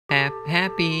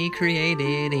Happy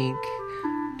Created Inc.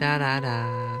 Da da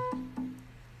da.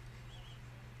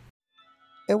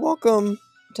 And welcome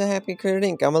to Happy Created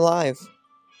Inc. I'm alive.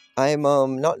 I'm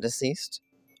not deceased.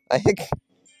 I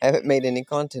haven't made any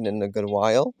content in a good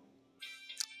while.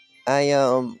 I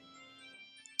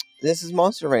this is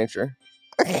Monster Rancher.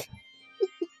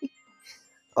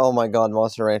 Oh my god,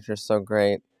 Monster Rancher is so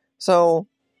great. So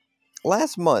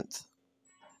last month,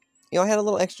 I had a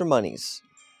little extra monies.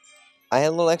 Oh,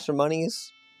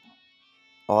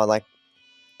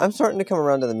 I'm starting to come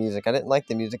around to the music. I didn't like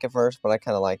the music at first, but I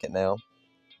kind of like it now.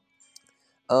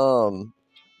 Um,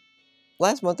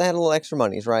 Last month I had a little extra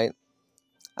monies, right?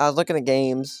 I was looking at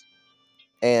games,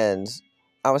 and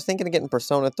I was thinking of getting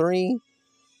Persona 3.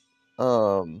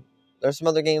 There's some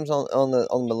other games on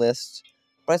the list,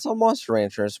 but I saw Monster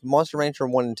Rancher. It's Monster Rancher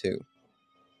 1 and 2. I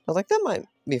was like, that might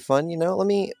be fun, Let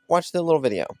me watch the little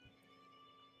video.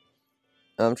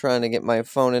 I'm trying to get my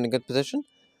phone in a good position.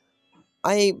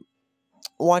 I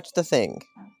watched the thing.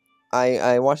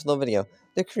 I watched the little video.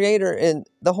 The creator in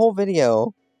the whole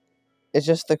video is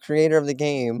just the creator of the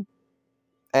game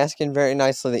asking very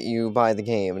nicely that you buy the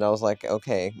game. And I was like,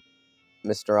 okay,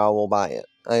 mister, I will buy it.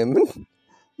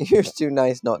 You're too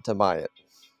nice not to buy it.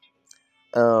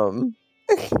 So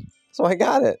I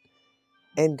got it.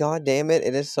 And god damn it,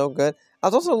 it is so good. I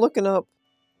was also looking up,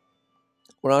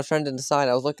 when I was trying to decide,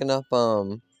 I was looking up,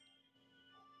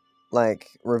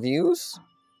 reviews.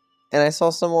 And I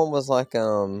saw someone was like,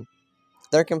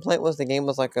 their complaint was the game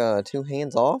was like, 2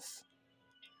 hands off.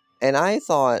 And I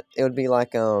thought it would be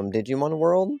like, Digimon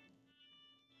World.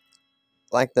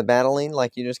 Like the battling,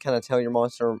 like you just kind of tell your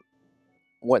monster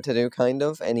what to do, kind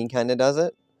of, and he kind of does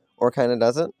it, or kind of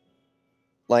doesn't.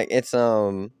 Like, it's,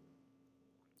 I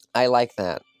like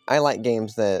that. I like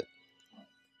games that,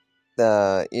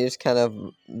 you just kind of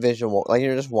visual, like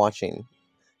you're just watching.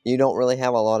 You don't really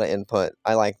have a lot of input.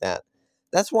 I like that.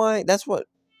 That's what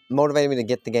motivated me to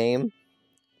get the game.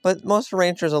 But Monster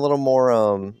Rancher is a little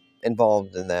more,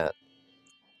 involved in that.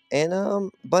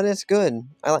 And, but it's good.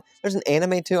 There's an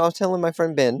anime too. I was telling my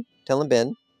friend Ben,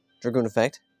 Dragoon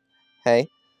Effect, hey,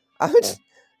 I was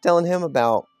telling him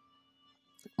about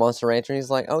Monster Rancher, and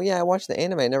he's like, oh yeah, I watched the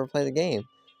anime, I never played the game.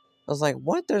 I was like,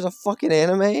 what? There's a fucking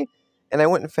anime? And I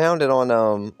went and found it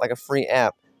on, like a free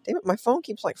app. Damn it, my phone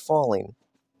keeps, falling.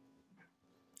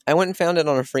 I went and found it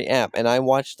on a free app, and I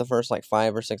watched the first,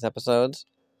 5 or 6 episodes.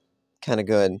 Kind of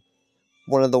good.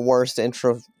 One of the worst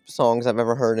intro songs I've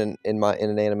ever heard in an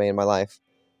anime in my life.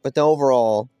 But the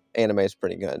overall anime is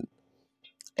pretty good.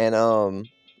 And,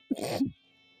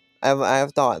 I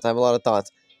have thoughts. I have a lot of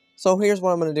thoughts. So here's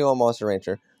what I'm going to do on Monster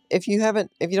Rancher. If you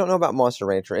don't know about Monster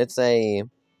Rancher, it's a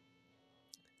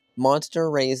monster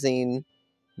raising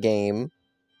game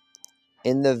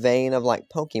in the vein of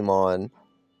Pokemon,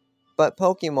 but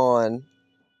Pokemon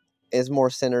is more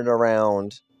centered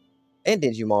around, and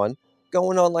Digimon,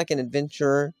 going on an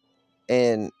adventure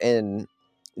and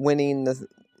winning the,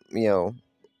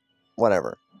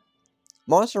 whatever.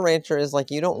 Monster Rancher is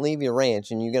you don't leave your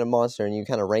ranch and you get a monster and you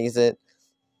kind of raise it.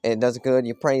 It does good,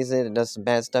 you praise it. It does some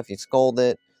bad stuff, you scold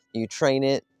it. You train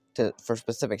it for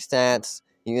specific stats.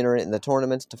 You enter it in the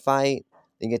tournaments to fight.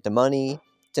 You get the money.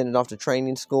 Send it off to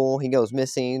training school. He goes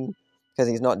missing because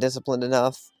he's not disciplined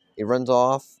enough. He runs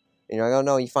off. And you're like, oh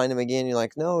no, you find him again. You're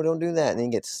like, no, don't do that. And then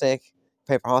he gets sick.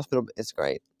 Pay for hospital. It's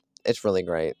great. It's really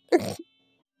great.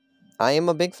 I am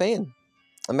a big fan.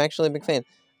 I'm actually a big fan.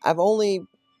 I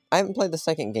haven't played the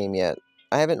second game yet.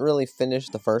 I haven't really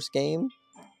finished the first game.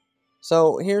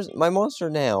 So here's my monster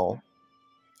now.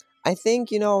 I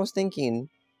think, I was thinking,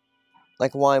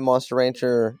 why Monster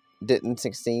Rancher didn't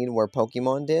succeed where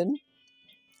Pokemon did.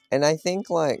 And I think,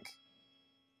 for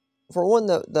one,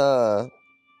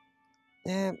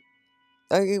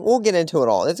 we'll get into it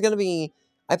all. It's going to be,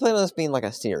 I plan on this being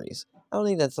a series. I don't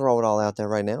need to throw it all out there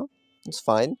right now. It's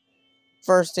fine.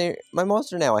 First, my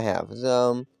monster now I have is,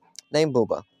 named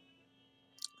Booba.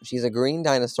 She's a green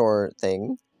dinosaur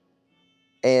thing.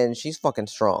 And she's fucking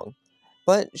strong.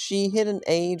 But she hit an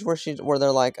age where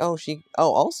they're like,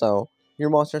 also, your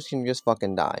monsters can just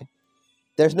fucking die.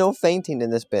 There's no fainting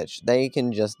in this bitch. They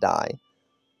can just die.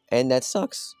 And that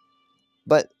sucks.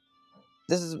 But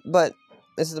this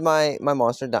is my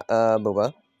monster,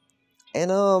 Booba. And,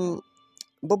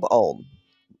 Booba old.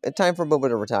 It's time for Booba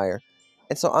to retire.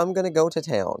 And so I'm gonna go to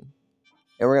town.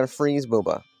 And we're gonna freeze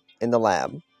Booba in the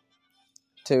lab.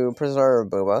 To preserve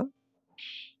Booba.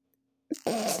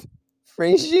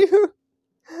 Freeze you?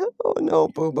 Oh no,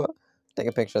 Booba. Take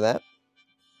a picture of that.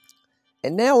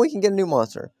 And now we can get a new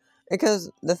monster. Because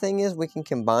the thing is, we can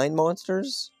combine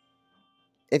monsters.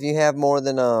 If you have more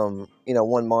than,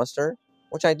 one monster.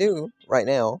 Which I do right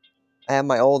now. I have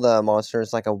my old monster.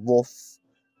 It's like a wolf,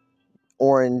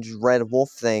 orange, red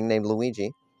wolf thing named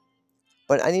Luigi.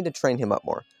 But I need to train him up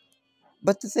more.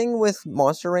 But the thing with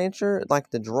Monster Rancher,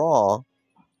 like the draw,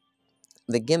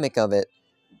 the gimmick of it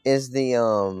is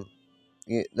the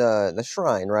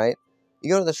shrine, right?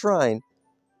 You go to the shrine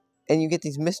and you get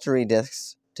these mystery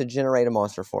discs to generate a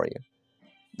monster for you.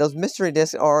 Those mystery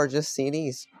discs are just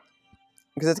CDs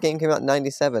because this game came out in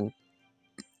 '97.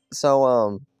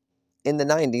 So in the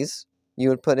 '90s, you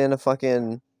would put in a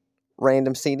fucking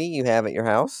random CD you have at your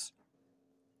house.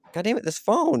 God damn it, this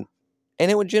phone, and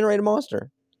it would generate a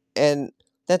monster, and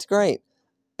that's great.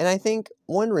 And I think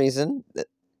one reason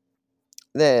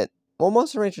that well,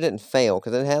 Monster Rancher didn't fail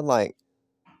because it had like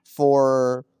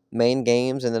 4 main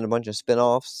games and then a bunch of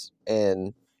spin-offs,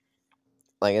 and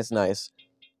like it's nice.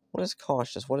 What is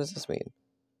cautious? What does this mean?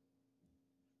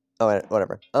 Oh,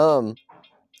 whatever.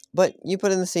 But you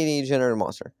put in the CD, you generate a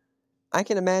monster. I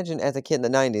can imagine as a kid in the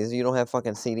 '90s, you don't have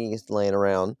fucking CDs laying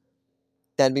around.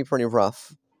 That'd be pretty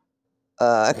rough.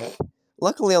 Uh,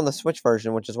 luckily on the Switch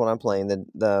version, which is what I'm playing,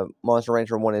 the Monster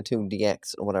Rancher 1 and 2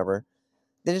 DX or whatever,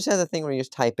 they just have the thing where you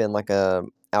just type in like a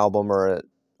album or a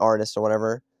artist or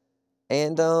whatever,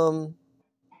 and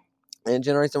it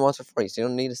generates a monster for you. So you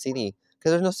don't need a CD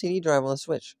because there's no CD drive on the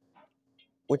Switch.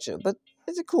 But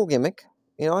it's a cool gimmick.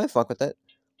 You know, I fuck with it.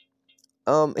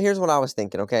 Here's what I was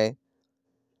thinking. Okay,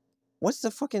 what's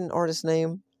the fucking artist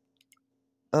name?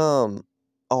 Oh,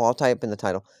 I'll type in the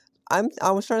title.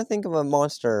 I was trying to think of a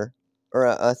monster or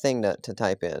a thing to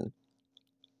type in.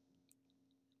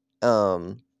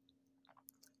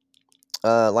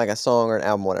 Like a song or an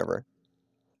album, whatever.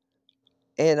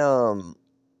 And so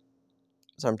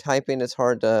I'm typing. It's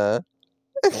hard to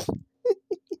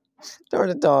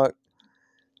talk.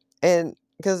 And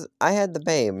because I had the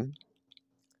babe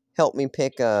help me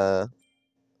pick other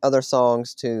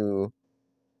songs to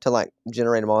like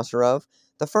generate a monster of.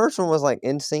 The first one was like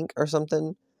NSYNC or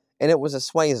something, and it was a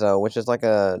Suezo, which is like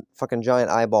a fucking giant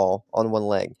eyeball on one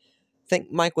leg.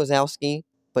 Think Mike Wazowski,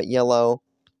 but yellow,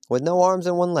 with no arms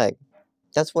and one leg.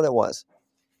 That's what it was.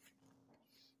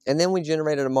 And then we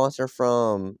generated a monster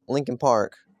from Linkin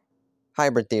Park,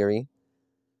 Hybrid Theory,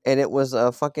 and it was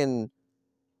a fucking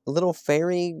little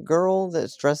fairy girl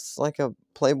that's dressed like a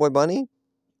Playboy bunny.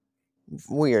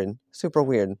 Weird, super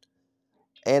weird.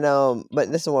 And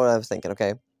but this is what I was thinking.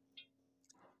 Okay,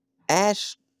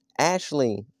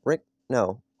 Ashley, Rick,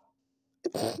 no.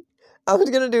 I was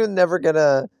gonna do never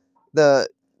gonna the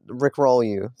Rick roll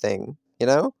you thing, you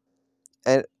know?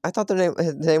 And I thought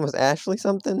his name was Ashley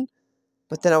something,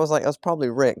 but then I was like, it's probably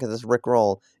Rick because it's Rick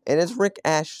Roll, and it's Rick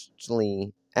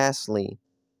Astley.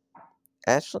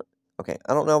 Okay,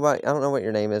 I don't know what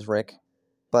your name is, Rick,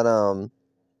 but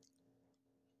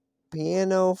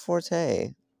piano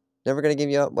forte, never gonna give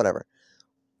you up, whatever.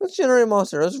 Let's generate a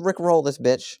monster. Let's Rick Roll this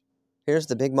bitch. Here's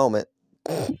the big moment.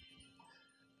 This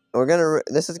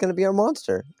is gonna be our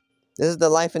monster. This is the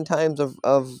life and times of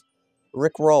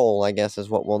Rick Roll, I guess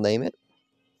is what we'll name it.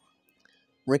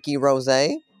 Ricky Rose.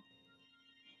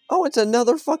 Oh, it's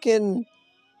another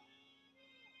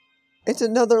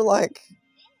like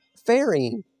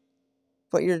fairy,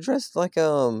 but you're dressed like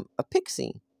a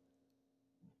pixie.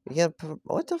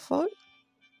 What the fuck?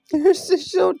 You're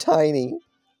so tiny.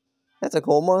 That's a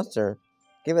cool monster.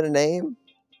 Give it a name.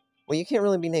 Well, you can't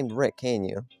really be named Rick, can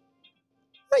you?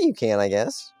 Well, you can, I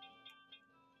guess.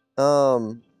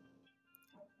 Well,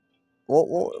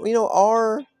 you know,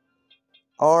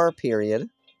 R period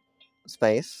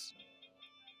space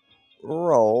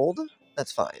rolled.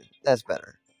 That's fine. That's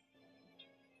better.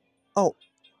 Oh,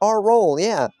 R roll,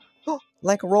 yeah.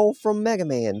 Like roll from Mega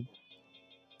Man.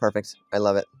 Perfect. I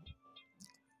love it.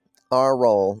 R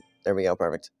roll. There we go.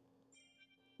 Perfect.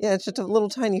 Yeah, it's just a little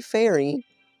tiny fairy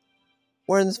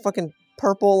wearing this fucking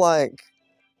purple like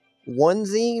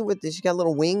onesie with this. She got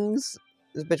little wings.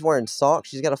 This bitch wearing socks.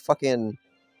 She's got a fucking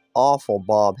awful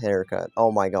bob haircut.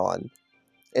 Oh my god,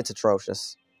 it's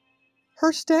atrocious.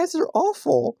 Her stats are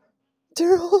awful.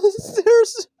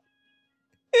 There's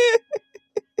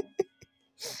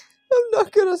I'm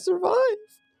not gonna survive.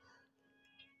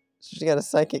 She got a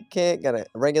psychic kick, got a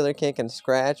regular kick and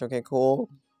scratch. Okay, cool.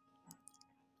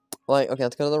 Like, okay,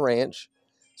 let's go to the ranch.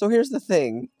 So here's the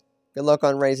thing. Good luck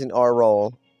on raising R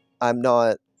roll. I'm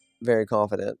not very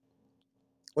confident.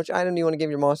 Which item do you want to give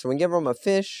your monster? We give them a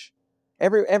fish.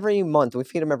 Every month. We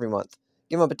feed them every month.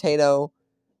 Give them a potato.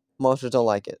 Monsters don't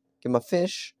like it. Give them a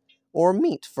fish or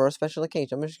meat for a special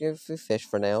occasion. I'm just going to give fish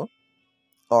for now.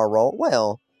 R roll.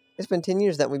 Well, it's been 10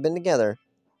 years that we've been together.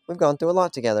 We've gone through a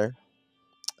lot together.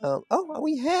 Oh,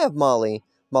 we have Molly.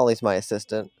 Molly's my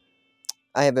assistant.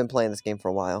 I have been playing this game for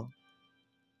a while.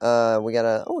 We got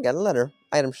a letter.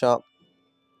 Item shop.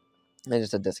 And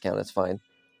just a discount, it's fine.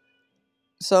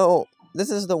 So, this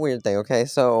is the weird thing, okay?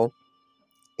 So,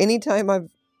 anytime I've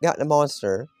gotten a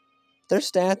monster, their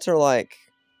stats are like,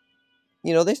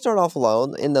 they start off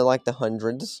low in the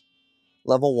hundreds.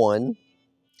 Level 1.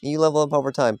 You level up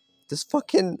over time. This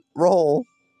fucking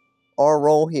our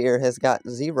roll here has got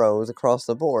zeros across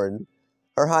the board.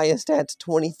 Her highest stat's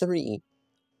 23.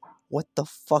 What the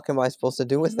fuck am I supposed to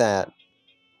do with that?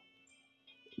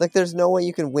 Like, there's no way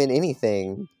you can win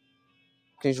anything.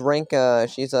 She's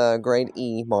she's a grade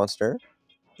E monster.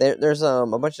 There's a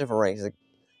bunch of different ranks.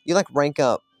 You rank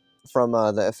up from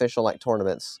the official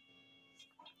tournaments.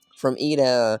 From E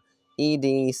to E,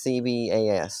 D, C, B, A,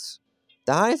 S.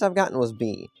 The highest I've gotten was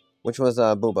B, which was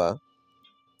Booba.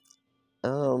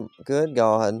 Good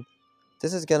God.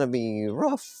 This is gonna be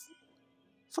rough.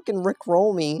 Fucking Rick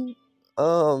roll me.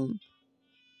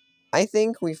 I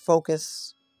think we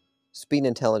focus speed and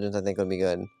intelligence, I think would be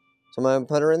good. So I'm gonna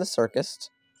put her in the circus.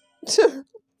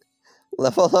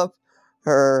 Level up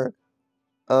her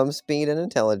speed and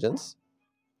intelligence.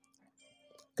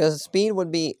 Because speed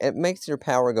it makes your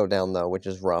power go down though, which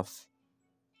is rough.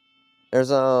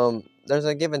 There's a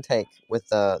give and take with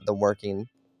the working,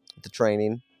 the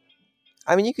training.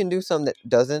 I mean, you can do some that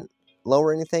doesn't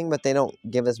lower anything, but they don't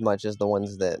give as much as the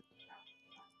ones that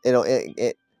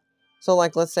So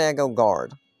let's say I go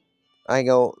guard. I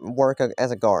go work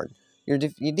as a guard. Your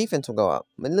defense will go up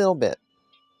a little bit.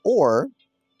 Or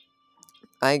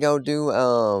I go do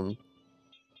in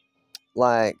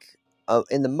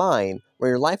the mine where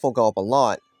your life will go up a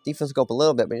lot, defense will go up a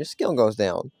little bit, but your skill goes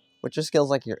down, which your skill's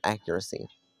like your accuracy.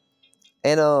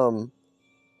 And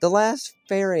the last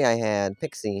fairy I had,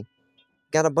 Pixie,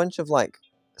 got a bunch of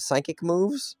psychic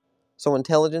moves, so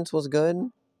intelligence was good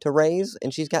to raise,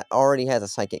 and already has a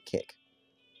psychic kick.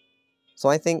 So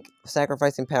I think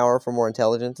sacrificing power for more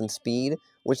intelligence and speed,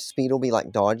 which speed will be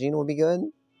dodging, would be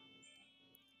good.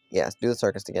 Yes, do the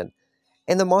circus again.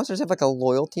 And the monsters have a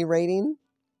loyalty rating.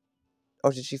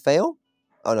 Oh, did she fail?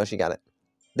 Oh no, she got it.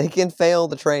 They can fail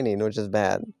the training, which is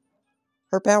bad.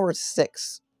 Her power is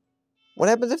 6. What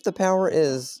happens if the power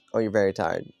is... Oh, you're very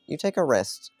tired. You take a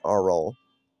rest, or roll.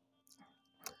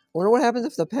 Wonder what happens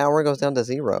if the power goes down to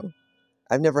 0.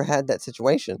 I've never had that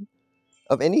situation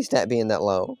of any stat being that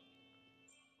low.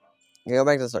 Okay, go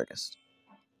back to the circus.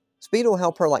 Speed will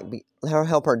help her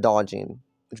help her dodging,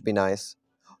 which would be nice.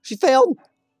 She failed.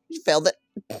 She failed it.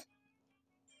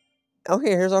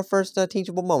 Okay, here's our first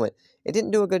teachable moment. It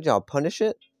didn't do a good job. Punish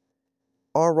it.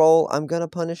 Our roll. I'm gonna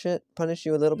punish it. Punish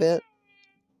you a little bit.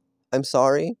 I'm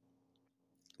sorry,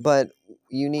 but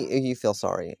you feel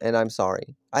sorry, and I'm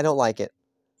sorry. I don't like it.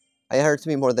 It hurts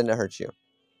me more than it hurts you.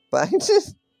 But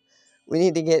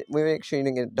we make sure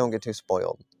you don't get too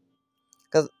spoiled.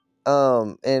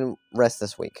 And rest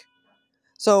this week.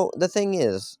 So the thing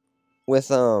is, with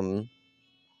the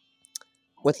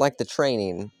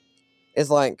training, is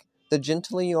the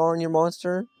gentler you are on your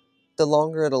monster, the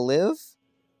longer it'll live,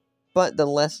 but the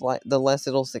less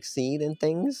it'll succeed in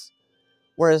things.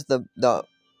 Whereas the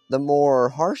more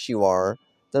harsh you are,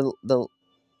 the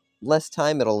less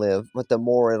time it'll live, but the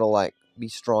more it'll be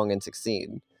strong and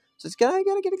succeed. So it's gotta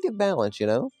get a good balance,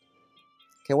 Okay,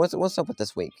 what's up with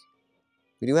this week?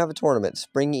 We do have a tournament,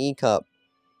 Spring E Cup.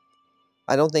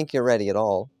 I don't think you're ready at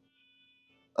all.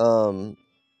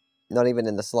 Not even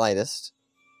in the slightest.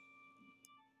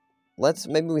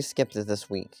 Maybe we skipped it this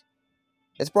week.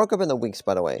 It's broke up in the weeks,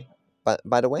 by the way.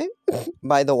 By the way?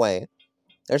 By the way.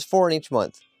 There's 4 in each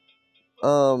month.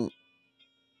 Yeah,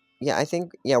 I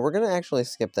think, we're gonna actually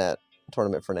skip that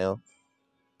tournament for now.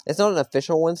 It's not an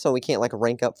official one, so we can't,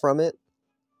 rank up from it.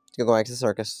 Let's go back to the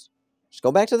circus. Just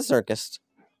go back to the circus.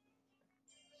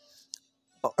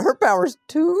 Oh, her power's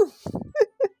 2?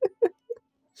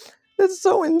 That's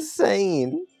so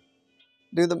insane.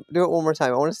 Do it one more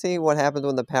time. I want to see what happens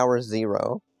when the power is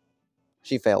 0.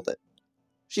 She failed it.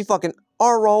 She fucking...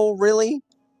 Our roll, really?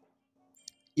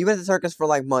 You've been at the circus for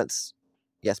months.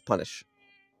 Yes, punish.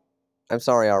 I'm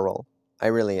sorry, our roll. I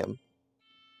really am.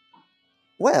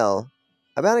 Well,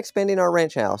 about expanding our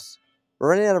ranch house. We're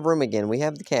running out of room again. We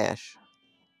have the cash.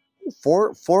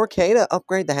 4K to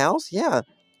upgrade the house? Yeah.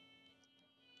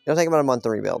 It'll take about a month to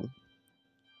rebuild.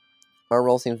 Our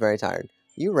roll seems very tired.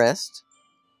 You rest.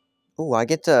 Ooh, I've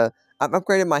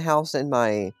upgraded my house and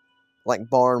my,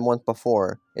 barn once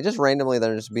before. It just randomly,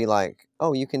 they'll just be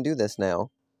oh, you can do this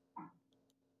now.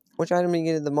 Which item do you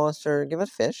give the monster? Give it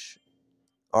fish.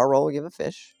 Our roll, give it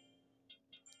fish.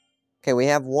 Okay, we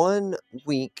have 1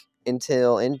 week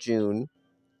until in June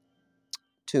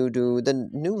to do the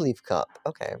New Leaf Cup.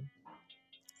 Okay.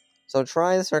 So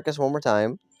try the circus one more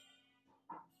time.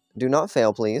 Do not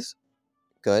fail, please.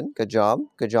 Good. Good job.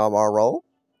 Good job, R-Roll.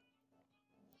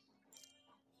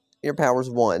 Your power's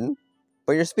 1.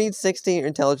 But your speed's 60, your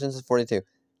intelligence is 42.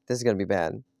 This is going to be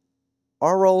bad.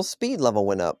 R-Roll's speed level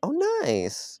went up. Oh,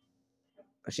 nice.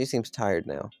 She seems tired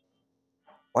now.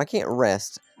 Well, I can't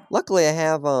rest. Luckily, I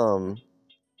have,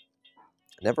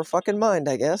 never fucking mind,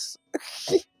 I guess.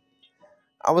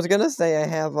 I was gonna say I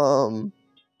have, I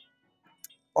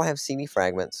have CD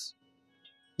fragments.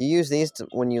 You use these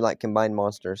when you, like, combine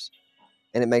monsters.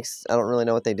 And it makes, I don't really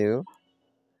know what they do.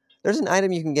 There's an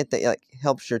item you can get that, like,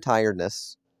 helps your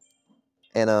tiredness.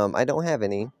 And, I don't have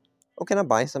any. Oh, can I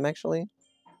buy some, actually?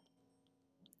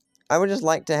 I would just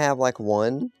like to have, like,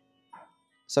 one.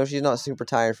 So she's not super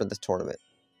tired for this tournament.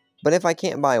 But if I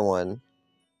can't buy one...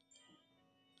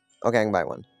 Okay, I can buy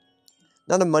one.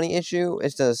 Not a money issue,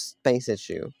 it's a space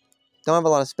issue. Don't have a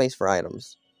lot of space for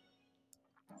items.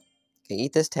 Okay,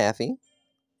 eat this taffy.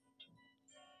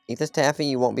 Eat this taffy,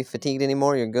 you won't be fatigued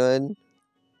anymore, you're good. And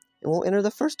we'll enter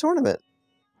the first tournament.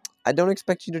 I don't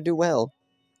expect you to do well.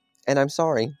 And I'm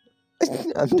sorry.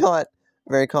 I'm not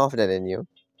very confident in you.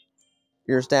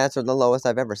 Your stats are the lowest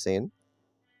I've ever seen.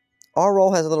 Our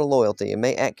role has a little loyalty. It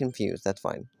may act confused, that's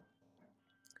fine.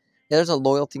 Yeah, there's a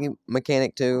loyalty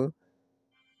mechanic too.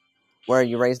 Where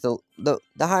you raise the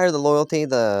higher the loyalty,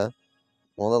 the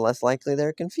less likely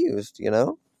they're confused, you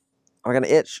know? I got an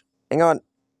itch. Hang on.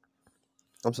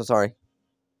 I'm so sorry.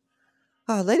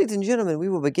 Ladies and gentlemen, we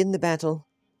will begin the battle.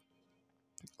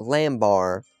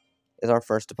 Lambar is our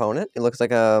first opponent. It looks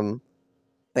like a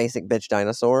basic bitch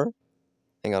dinosaur.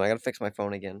 Hang on, I gotta fix my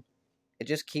phone again. It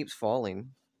just keeps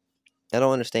falling. I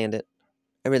don't understand it.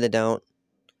 I really don't.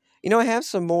 You know, I have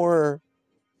some more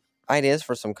ideas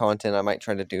for some content I might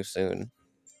try to do soon.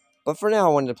 But for now,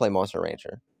 I wanted to play Monster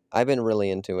Rancher. I've been really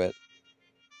into it.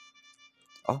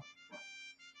 Oh,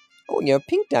 you're a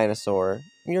pink dinosaur.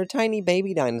 You're a tiny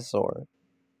baby dinosaur.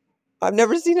 I've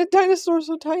never seen a dinosaur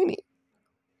so tiny.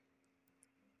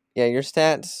 Yeah, your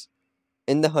stats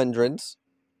in the hundreds.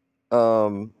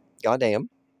 Goddamn.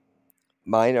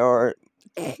 Mine are...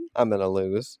 I'm gonna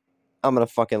lose. I'm gonna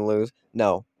fucking lose.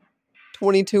 No.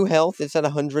 22 health. It's at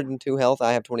 102 health.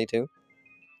 I have 22.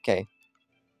 Okay.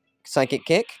 Psychic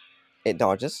kick. It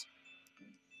dodges.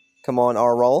 Come on,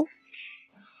 R-Roll.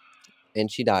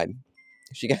 And she died.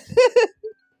 She got...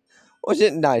 Well, she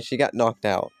didn't die. She got knocked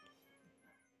out.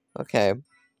 Okay.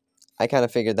 I kind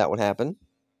of figured that would happen.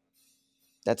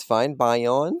 That's fine.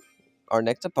 Bion. Our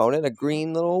next opponent, a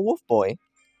green little wolf boy.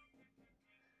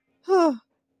 Huh.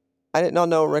 I did not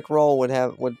know Rick Roll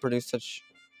would produce such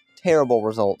terrible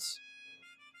results.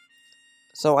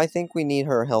 So I think we need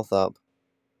her health up.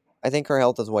 I think her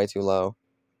health is way too low.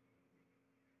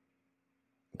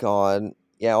 God.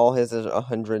 Yeah, all his is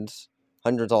hundreds.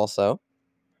 Hundreds also.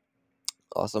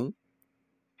 Awesome.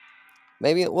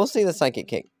 Maybe we'll see the psychic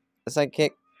kick. The psychic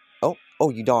kick. Oh,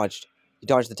 you dodged. You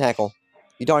dodged the tackle.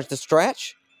 You dodged the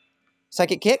stretch.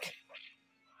 Psychic kick.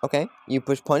 Okay. You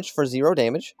push punch for 0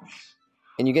 damage.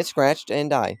 And you get scratched and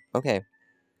die. Okay.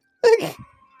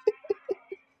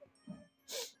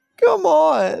 Come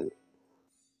on.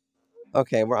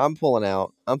 Okay, I'm pulling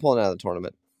out. I'm pulling out of the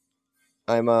tournament.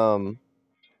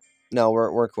 No,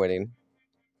 we're quitting.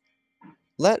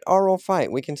 Let Arl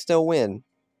fight. We can still win.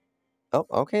 Oh,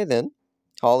 okay then.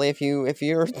 Holly, if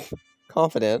you're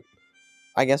confident,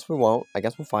 I guess we won't. I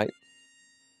guess we'll fight.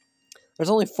 There's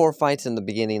only 4 fights in the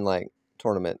beginning, like,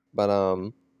 tournament. But,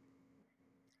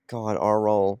 God,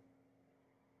 Arl.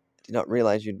 I did not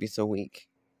realize you'd be so weak.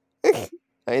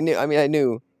 I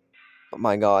knew. Oh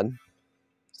my god.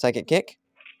 Psychic kick.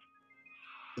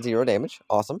 0 damage.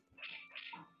 Awesome.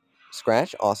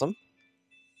 Scratch. Awesome.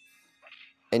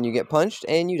 And you get punched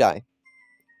and you die.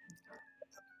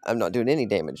 I'm not doing any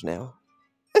damage now.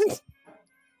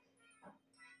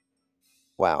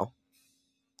 Wow.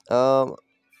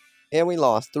 And we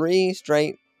lost 3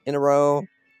 straight in a row.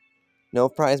 No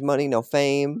prize money, no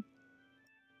fame.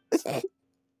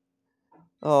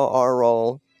 Oh, our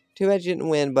roll. Too bad you didn't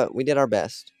win, but we did our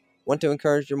best. Want to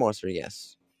encourage your monster?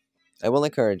 Yes. I will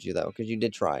encourage you, though, because you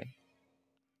did try.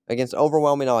 Against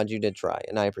overwhelming odds, you did try,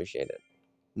 and I appreciate it.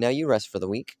 Now you rest for the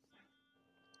week.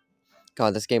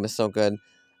 God, this game is so good.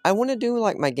 I want to do,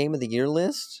 like, my Game of the Year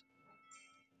list.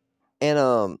 And,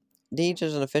 Deej,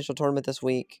 there's an official tournament this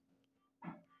week.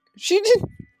 She did...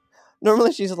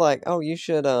 Normally she's like, oh, you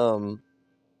should, your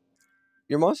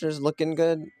monster's looking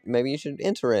good. Maybe you should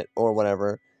enter it, or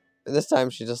whatever. But this time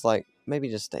she's just like, maybe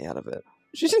just stay out of it.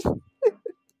 She just...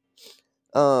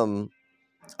 I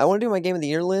want to do my Game of the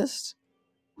Year list.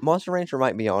 Monster Rancher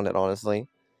might be on it, honestly.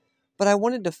 But I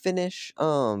wanted to finish,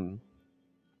 or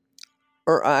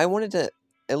I wanted to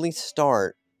at least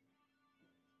start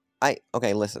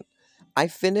Okay, listen. I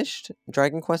finished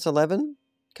Dragon Quest 11,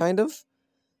 kind of.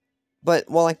 But,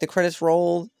 well, like, the credits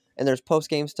rolled, and there's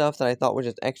post-game stuff that I thought was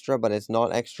just extra, but it's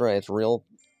not extra. It's real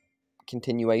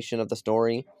continuation of the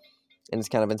story, and it's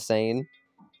kind of insane.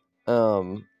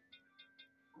 Um,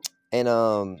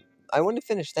 I wanted to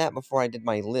finish that before I did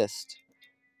my list.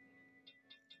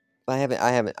 But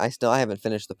I haven't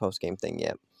finished the post-game thing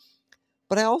yet.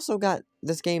 But I also got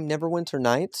this game Neverwinter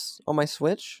Nights on my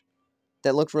Switch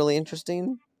that looked really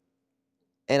interesting,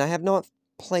 and I have not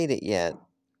played it yet.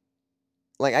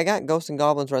 Like, I got Ghosts and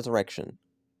Goblins Resurrection,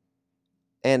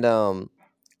 and, I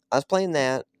was playing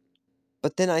that,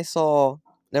 but then I saw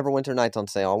Neverwinter Nights on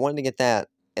sale. I wanted to get that,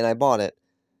 and I bought it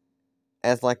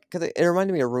as, like, because it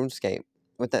reminded me of RuneScape,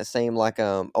 with that same, like,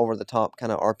 over-the-top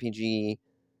kind of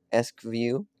RPG-esque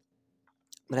view,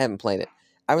 but I haven't played it.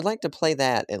 I would like to play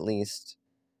that, at least,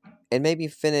 and maybe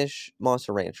finish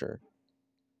Monster Rancher.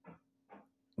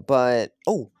 But,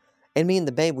 oh, and me and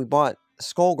the babe, we bought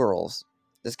Skullgirls,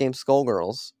 this game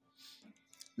Skullgirls,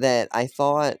 that I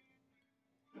thought,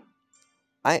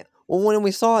 well, when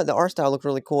we saw it, the art style looked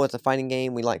really cool. It's a fighting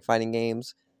game. We like fighting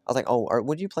games. I was like, oh,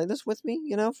 would you play this with me,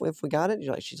 you know, if we got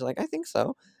it? She's like, I think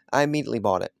so. I immediately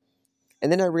bought it.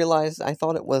 And then I realized I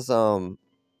thought it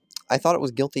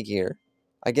was Guilty Gear.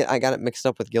 I got it mixed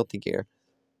up with Guilty Gear.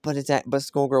 But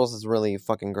Skullgirls is really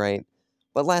fucking great.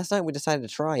 But last night we decided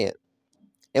to try it.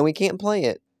 And we can't play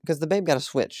it because the babe got a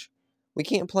Switch. We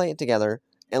can't play it together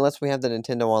unless we have the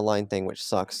Nintendo Online thing, which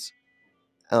sucks.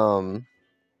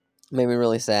 Made me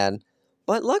really sad.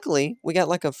 But luckily, we got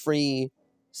like a free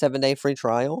 7-day free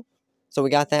trial. So we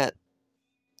got that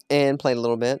and played a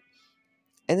little bit.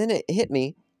 And then it hit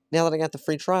me, now that I got the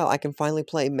free trial, I can finally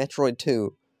play Metroid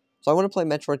 2. So I want to play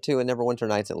Metroid 2 and Neverwinter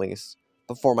Nights at least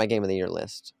before my Game of the Year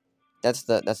list. That's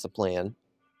the plan.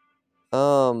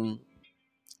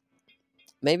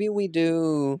 Maybe we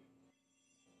do...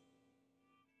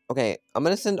 Okay, I'm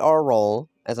going to send our role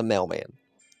as a mailman.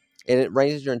 It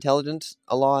raises your intelligence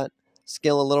a lot,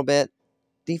 skill a little bit,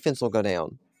 defense will go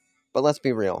down. But let's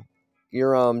be real.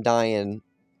 You're dying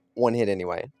one hit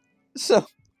anyway. So,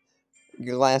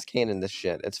 glass cannon this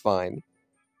shit. It's fine.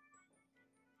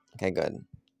 Okay, good.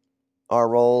 Our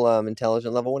roll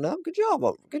intelligent level went up. Good job,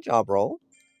 roll.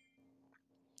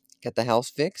 Got the house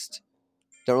fixed.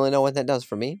 Don't really know what that does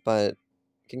for me, but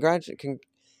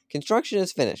construction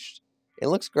is finished. It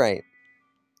looks great.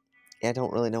 Yeah, I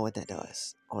don't really know what that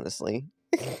does, honestly.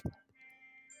 Be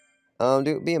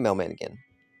a mailman again.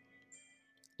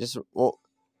 Just, well,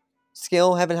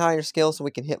 skill, having higher skill so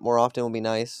we can hit more often would be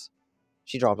nice.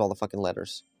 She dropped all the fucking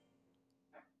letters.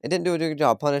 It didn't do a good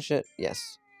job. Punish it?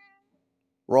 Yes.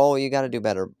 Roll, you gotta do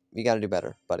better. You gotta do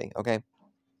better, buddy, okay?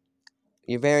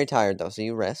 You're very tired, though, so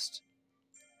you rest.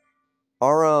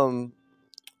 Our,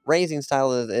 raising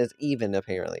style is even,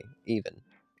 apparently. Even.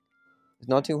 It's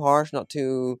not too harsh, not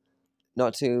too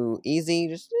easy,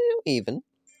 just even.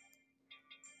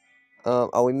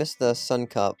 Oh, we missed the Sun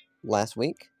Cup last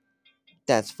week.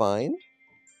 That's fine.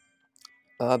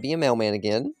 Be a mailman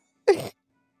again.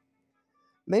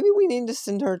 Maybe we need to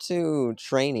send her to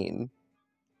training.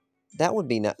 That would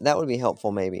be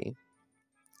helpful, maybe.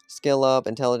 Skill up,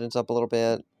 intelligence up a little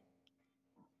bit.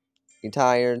 You're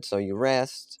tired, so you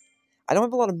rest. I don't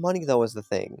have a lot of money, though, is the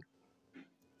thing.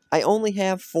 I only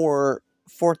have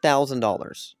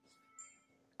 $4,000.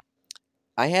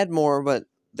 I had more, but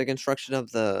the construction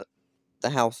of the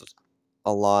house is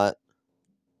a lot.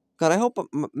 God, I hope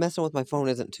messing with my phone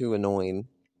isn't too annoying.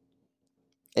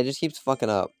 It just keeps fucking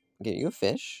up. Get you a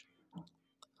fish.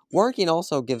 Working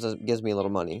also gives me a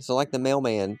little money. So like the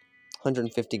mailman,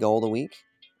 150 gold a week.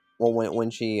 Well, when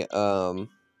she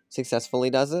successfully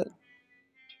does it.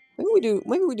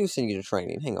 Maybe we do send you to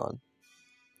training. Hang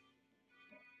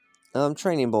on.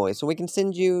 Training boy. So we can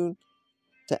send you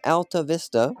to Alta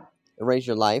Vista, raise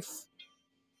your life.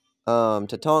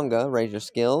 To Tonga, raise your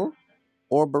skill.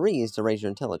 Or Belize to raise your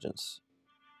intelligence.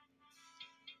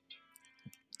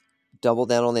 Double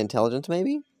down on the intelligence,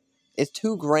 maybe? It's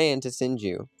 $2,000 to send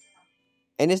you.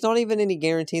 And it's not even any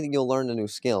guarantee that you'll learn a new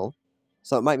skill.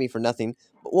 So it might be for nothing.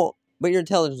 But your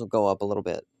intelligence will go up a little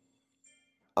bit.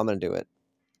 I'm going to do it.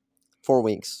 4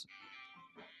 weeks.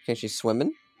 Okay, she's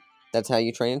swimming. That's how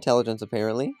you train intelligence,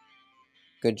 apparently.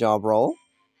 Good job, roll.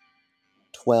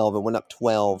 12. It went up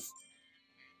 12.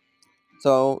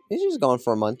 So, she's just gone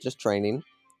for a month, just training.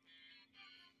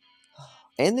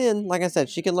 And then, like I said,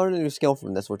 she can learn a new skill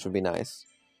from this, which would be nice.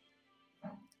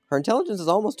 Her intelligence is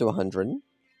almost to 100.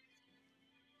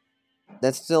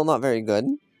 That's still not very good.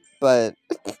 But,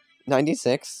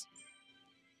 96.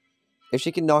 If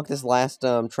she can knock this last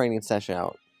training session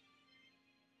out.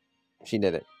 She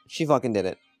did it. She fucking did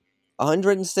it.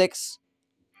 106.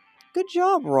 Good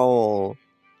job, Roll.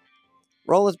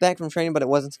 Roll is back from training, but it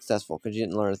wasn't successful because you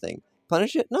didn't learn a thing.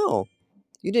 Punish it? No.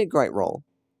 You did great, Roll.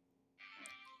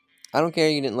 I don't care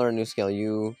you didn't learn a new skill.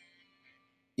 You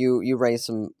raised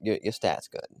your stats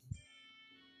good.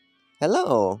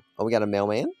 Hello. Oh, we got a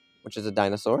mailman, which is a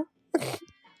dinosaur.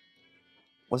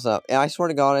 What's up? I swear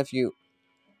to God, if you...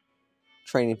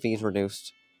 Training fees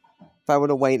reduced. If I would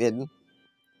have waited...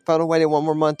 If I would have waited one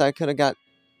more month, I could have got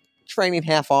training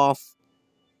half off.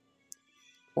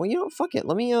 Well, you know, fuck it.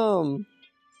 Let me, go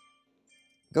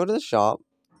to the shop.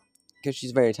 Because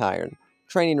she's very tired.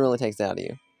 Training really takes it out of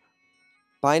you.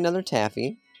 Buy another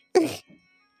taffy. Let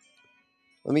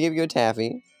me give you a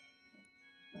taffy.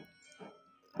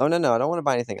 Oh, no. I don't want to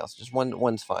buy anything else. Just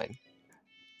one's fine.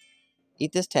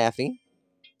 Eat this taffy.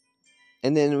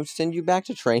 And then we'll send you back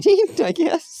to training, I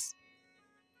guess.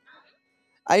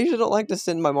 I usually don't like to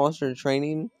send my monster to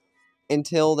training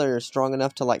until they're strong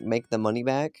enough to, like, make the money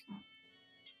back.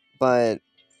 But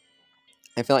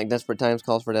I feel like desperate times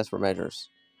calls for desperate measures.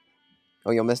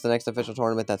 Oh, you'll miss the next official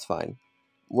tournament? That's fine.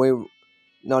 We're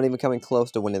not even coming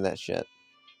close to winning that shit.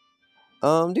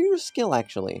 Do your skill,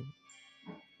 actually.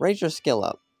 Raise your skill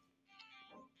up.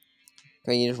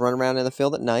 Okay, you just run around in the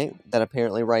field at night. That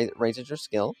apparently raises your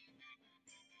skill.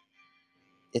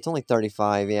 It's only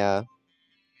 35, yeah.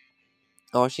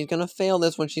 Oh, she's gonna fail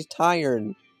this when she's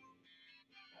tired.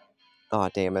 Oh,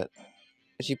 damn it.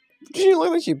 She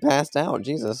looked like she passed out.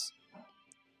 Jesus.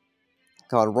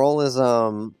 God, Roll is,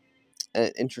 an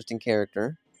interesting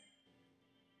character.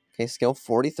 Okay, skill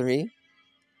 43.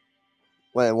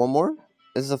 Wait, one more?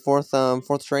 This is the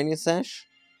fourth training sesh?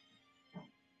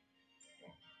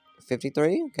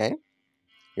 53? Okay.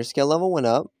 Your skill level went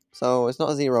up, so it's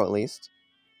not 0 at least.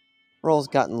 Roll's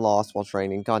gotten lost while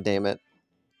training. God damn it.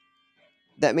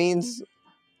 That means,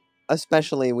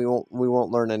 especially, we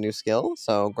won't learn a new skill,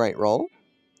 so great, Roll.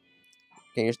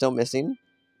 Okay, you're still missing.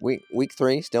 Week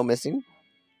 3, still missing.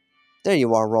 There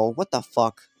you are, Roll. What the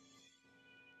fuck?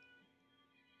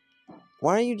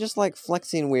 Why are you just, like,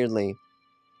 flexing weirdly?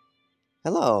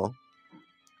 Hello.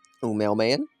 Ooh,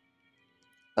 mailman.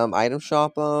 Item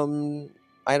shop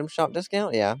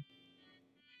discount? Yeah.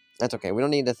 That's okay. We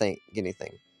don't need to get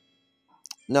anything.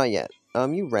 Not yet.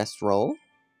 You rest, Roll.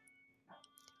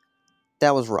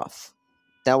 That was rough.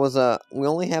 That was, we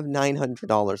only have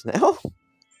 $900 now.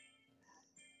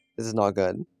 This is not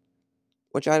good.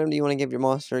 Which item do you want to give your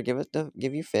monster?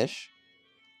 Give you fish.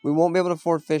 We won't be able to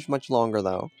afford fish much longer,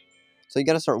 though. So you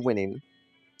gotta start winning.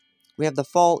 We have the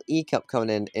Fall E-Cup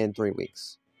coming in 3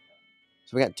 weeks.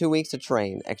 So we got 2 weeks to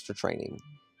train, extra training.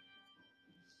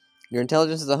 Your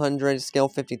intelligence is 100, skill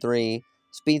 53,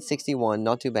 speed 61,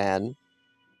 not too bad.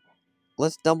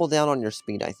 Let's double down on your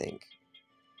speed, I think.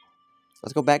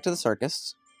 Let's go back to the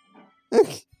circus.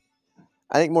 I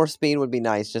think more speed would be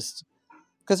nice, just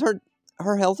because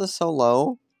her health is so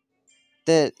low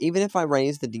that even if I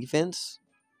raise the defense,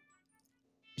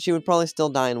 she would probably still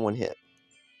die in one hit.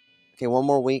 Okay, one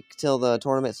more week till the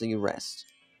tournament, so you rest.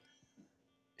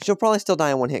 She'll probably still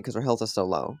die in one hit because her health is so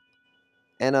low.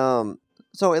 And,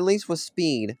 so at least with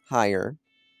speed higher,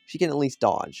 she can at least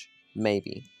dodge.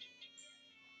 Maybe.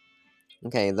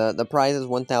 Okay, the prize is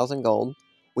 1,000 gold.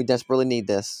 We desperately need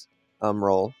this,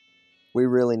 Roll. We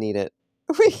really need it.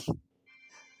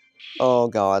 Oh,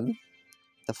 God.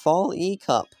 The Fall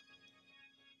E-Cup.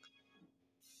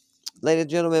 Ladies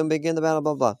and gentlemen, begin the battle,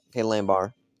 blah, blah. Okay,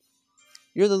 Lambar.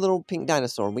 You're the little pink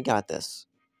dinosaur. We got this.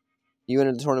 You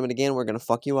enter the tournament again, we're gonna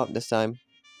fuck you up this time.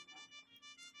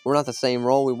 We're not the same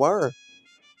Roll we were,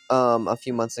 a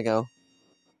few months ago.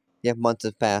 Yeah, months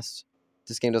have passed.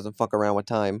 This game doesn't fuck around with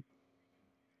time.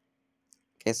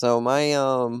 Okay, so my,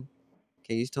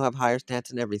 okay, you still have higher stats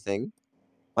and everything.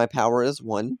 My power is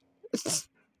 1. That's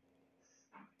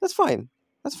fine.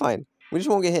 That's fine. We just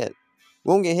won't get hit.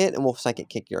 We won't get hit, and we'll psychic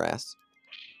kick your ass.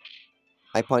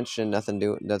 I punch and nothing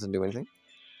doesn't do anything.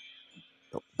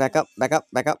 Oh, back up, back up,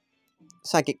 back up.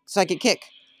 Psychic kick.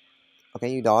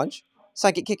 Okay, you dodge.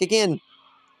 Psychic kick again.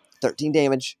 13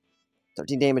 damage.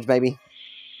 13 damage, baby.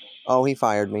 Oh, he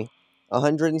fired me.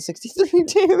 163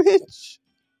 damage.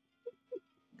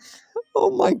 Oh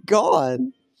my god.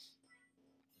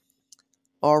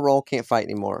 Our Roll can't fight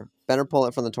anymore. Better pull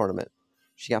it from the tournament.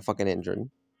 She got fucking injured.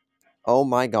 Oh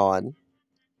my god.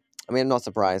 I mean, I'm not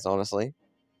surprised, honestly.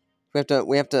 We have to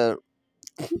we have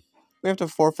to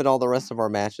forfeit all the rest of our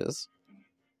matches.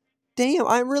 Damn,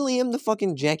 I really am the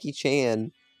fucking Jackie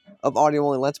Chan of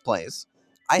audio-only Let's Plays.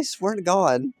 I swear to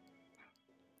God.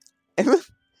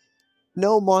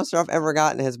 No monster I've ever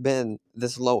gotten has been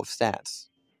this low of stats.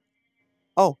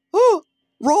 Oh,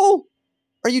 Roll!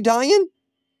 Are you dying?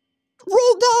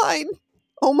 Roll died!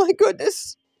 Oh my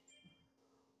goodness!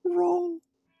 Roll.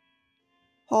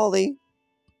 Holly.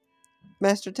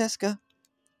 Master Teska.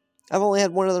 I've only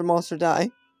had one other monster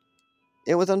die.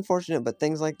 It was unfortunate, but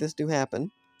things like this do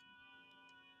happen.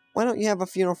 Why don't you have a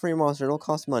funeral for your monster? It'll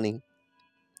cost money.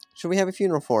 Should we have a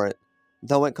funeral for it?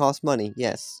 Though it costs money,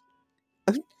 yes.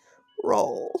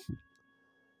 Roll.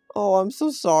 Oh, I'm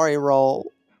so sorry,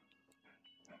 Roll.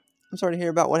 I'm sorry to hear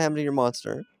about what happened to your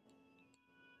monster.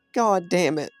 God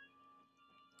damn it.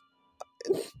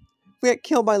 We got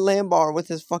killed by Lambar with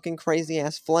his fucking crazy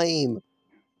ass flame.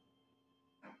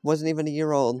 Wasn't even a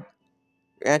year old.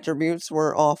 Your attributes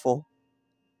were awful.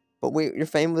 But your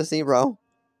fame was 0.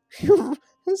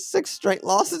 6 straight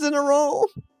losses in a row.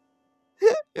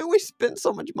 And we spent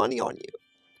so much money on you.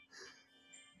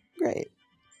 Great.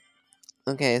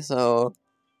 Okay, so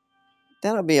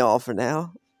that'll be all for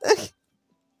now.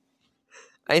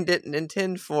 I didn't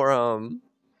intend for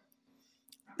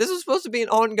this was supposed to be an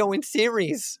ongoing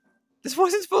series. This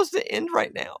wasn't supposed to end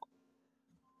right now.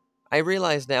 I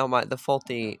realize now my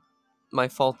faulty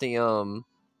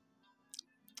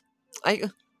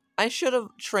I should have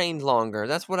trained longer.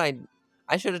 That's what I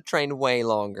should have trained way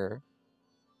longer.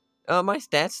 My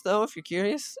stats though, if you're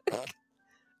curious.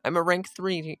 I'm a rank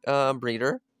 3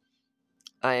 breeder.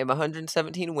 I am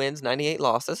 117 wins, 98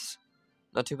 losses.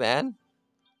 Not too bad.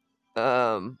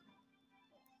 God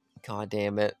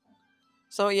damn it.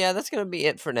 So yeah, that's gonna be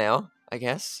it for now, I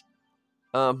guess.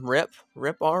 Rip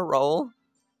our roll.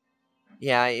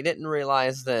 Yeah, I didn't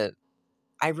realize that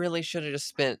I really should have just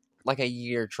spent like a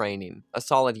year training. A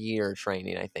solid year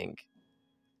training, I think.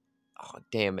 Oh,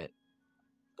 damn it.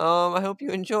 I hope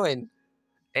you enjoyed.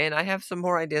 And I have some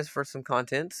more ideas for some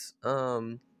contents.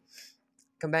 Come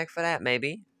back for that,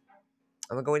 maybe.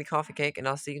 I'm gonna go eat a coffee cake, and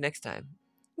I'll see you next time.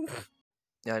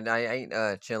 Yeah, I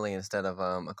ate chili instead of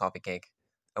a coffee cake.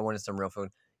 I wanted some real food.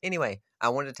 Anyway, I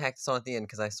wanted to tack this on at the end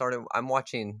because I'm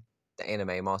watching the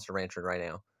anime Monster Rancher right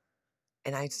now.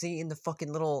 And I see in the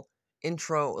fucking little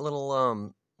intro,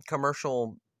 little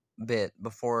commercial bit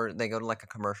before they go to like a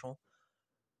commercial,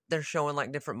 they're showing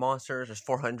like different monsters. There's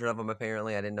 400 of them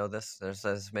apparently. I didn't know this. There's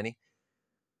this many.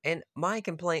 And my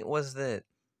complaint was that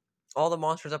all the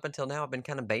monsters up until now have been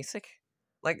kind of basic.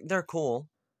 Like they're cool,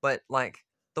 but like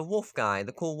the wolf guy,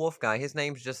 the cool wolf guy, his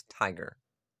name's just Tiger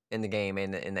in the game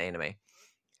and in the anime.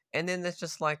 And then it's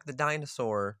just like the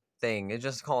dinosaur thing. It's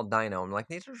just called Dino. I'm like,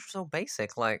 these are so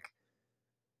basic. Like,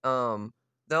 the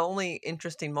only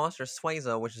interesting monster is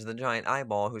Suezo, which is the giant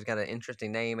eyeball, who's got an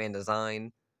interesting name and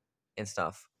design and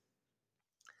stuff.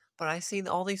 But I see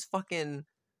all these fucking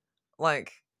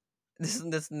like this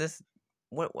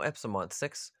what episode month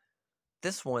 6?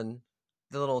 This one,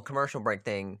 the little commercial break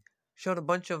thing, showed a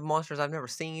bunch of monsters I've never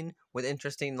seen with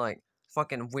interesting like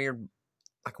fucking weird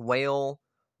like whale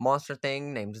monster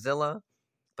thing named Zilla.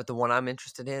 But the one I'm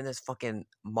interested in is fucking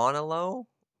Monoel.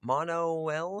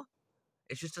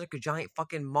 It's just like a giant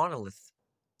fucking monolith.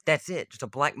 That's it. Just a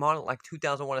black monolith like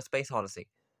 2001: A Space Odyssey.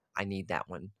 I need that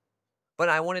one. But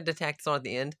I wanted to tack this on at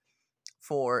the end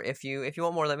for if you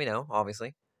want more, let me know,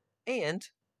 obviously. And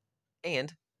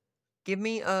give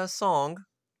me a song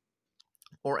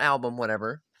or album,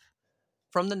 whatever,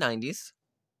 from the 90s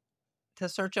to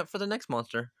search up for the next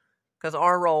monster. Because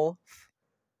our role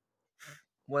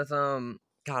was God,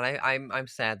 I'm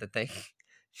sad that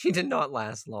she did not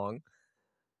last long.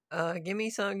 Give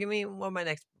me what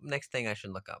my next thing I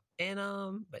should look up. And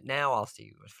but now I'll see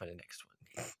you for the next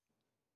one.